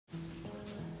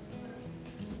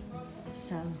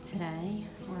So today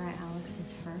we're at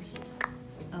Alex's first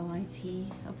OIT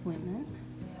appointment.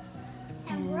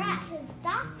 And we're at his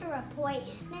doctor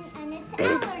appointment, and it's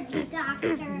allergy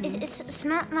doctor. It's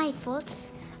not my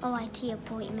first OIT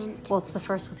appointment. Well, it's the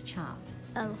first with CHOP,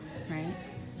 Oh. right?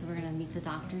 So we're gonna meet the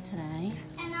doctor today.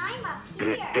 And I'm up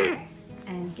here.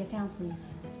 And get down,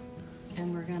 please.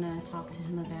 And we're gonna talk to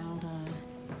him about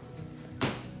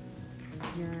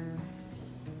your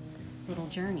little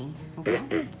journey,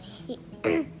 okay?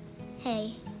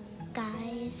 Hey,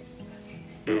 guys.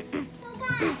 So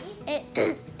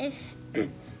guys,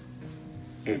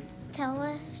 Tell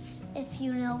us if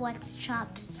you know what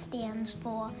CHOP stands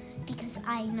for, because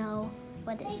I know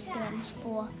what it stands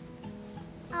for.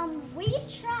 we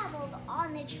traveled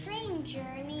on a train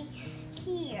journey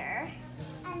here,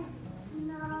 and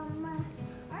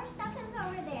our stuff is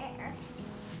over there.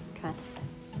 Okay.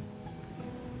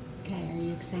 Okay, are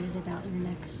you excited about your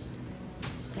next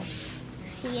steps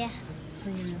Yeah. for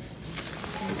your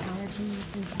allergy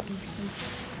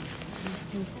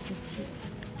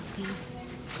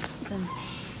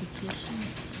desensitization?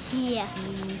 Yeah.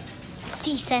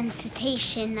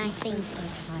 Desensitization, I think.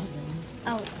 Desensitizing.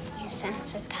 Oh,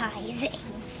 desensitizing.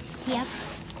 Yep.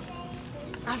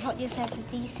 I thought you said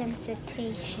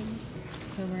desensitization.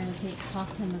 So we're going to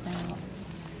talk to him about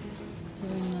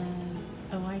doing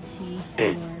OIT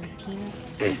for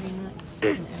peanuts, tree nuts,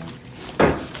 and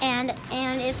eggs.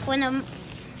 And if one of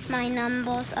my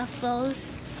numbers of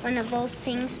one of those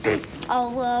things are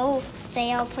low,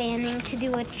 they are planning to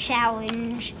do a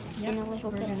challenge in a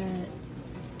little bit.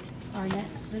 Our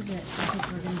next visit, I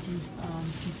think we're going to do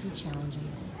some food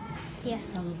challenges. Yeah.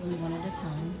 Probably one at a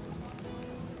time.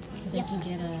 So they can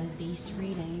get a base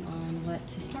reading on what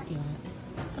to start you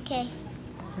at. Okay.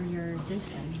 For your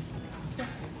dosing. Yeah.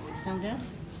 Sound good?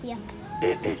 Yeah.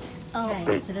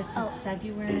 Okay, so this is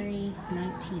February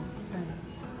 19th.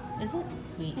 Is it?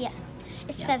 Wait. Yeah.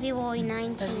 It's Yes. February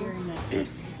 19th. February 19th.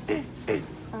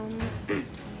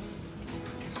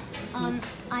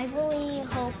 I really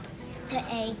hope the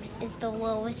eggs is the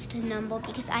lowest number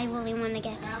because I really want to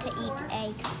get to eat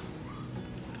eggs.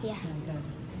 Yeah.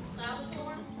 Oh,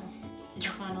 good. Did you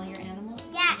find all your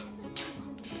animals? Yeah.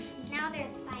 Now they're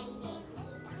fighting.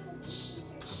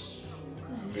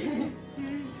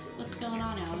 What's going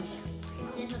on, Alice?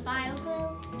 There's a fire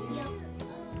grill. Yep.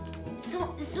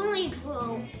 So it's only a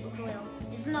drill.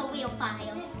 There's no real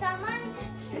fire. Did someone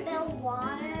spill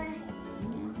water?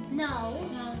 No.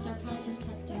 No, they're probably just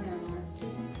testing their alarm.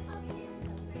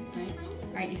 Right?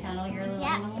 Alright, you found all your little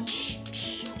Yeah. animals?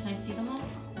 Can I see them all?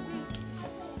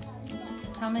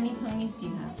 How many ponies do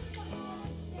you have?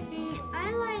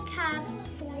 I have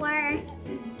 4.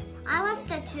 I left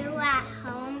the 2 at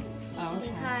home Oh, okay.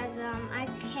 because I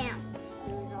can't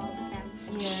use all of them.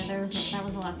 Yeah, that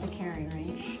was a lot to carry,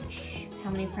 right? How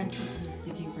many princesses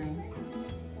did you bring?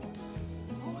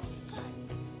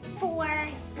 4.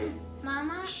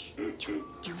 Mama, I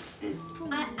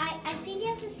see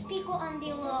there's a speaker on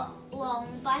the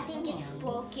long, but I think it's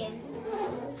broken.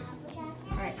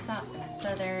 Alright, stop.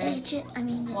 So there's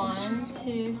 1,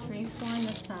 2, 3, 4 on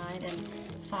this side, and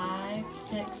 5,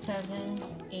 6, 7,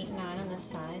 8, 9 on this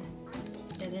side.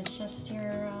 It is just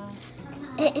your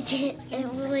It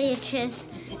really itches.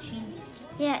 it's itchy.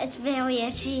 Yeah, it's very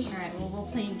itchy. Alright, well we'll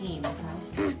play a game,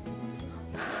 okay?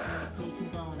 You can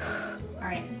blow on it.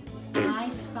 Alright. I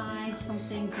spy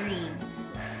something green.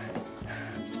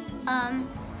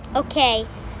 Okay.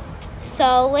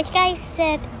 So, like I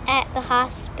said at the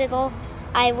hospital,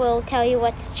 I will tell you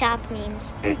what CHOP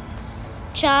means.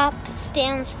 CHOP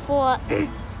stands for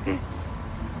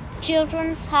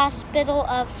Children's Hospital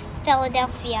of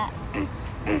Philadelphia.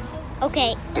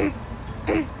 Okay.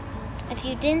 If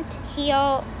you didn't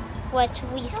hear what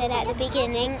we said at the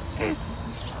beginning,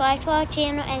 subscribe to our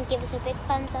channel and give us a big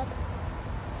thumbs up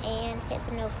and hit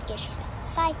the notification bell.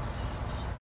 Bye.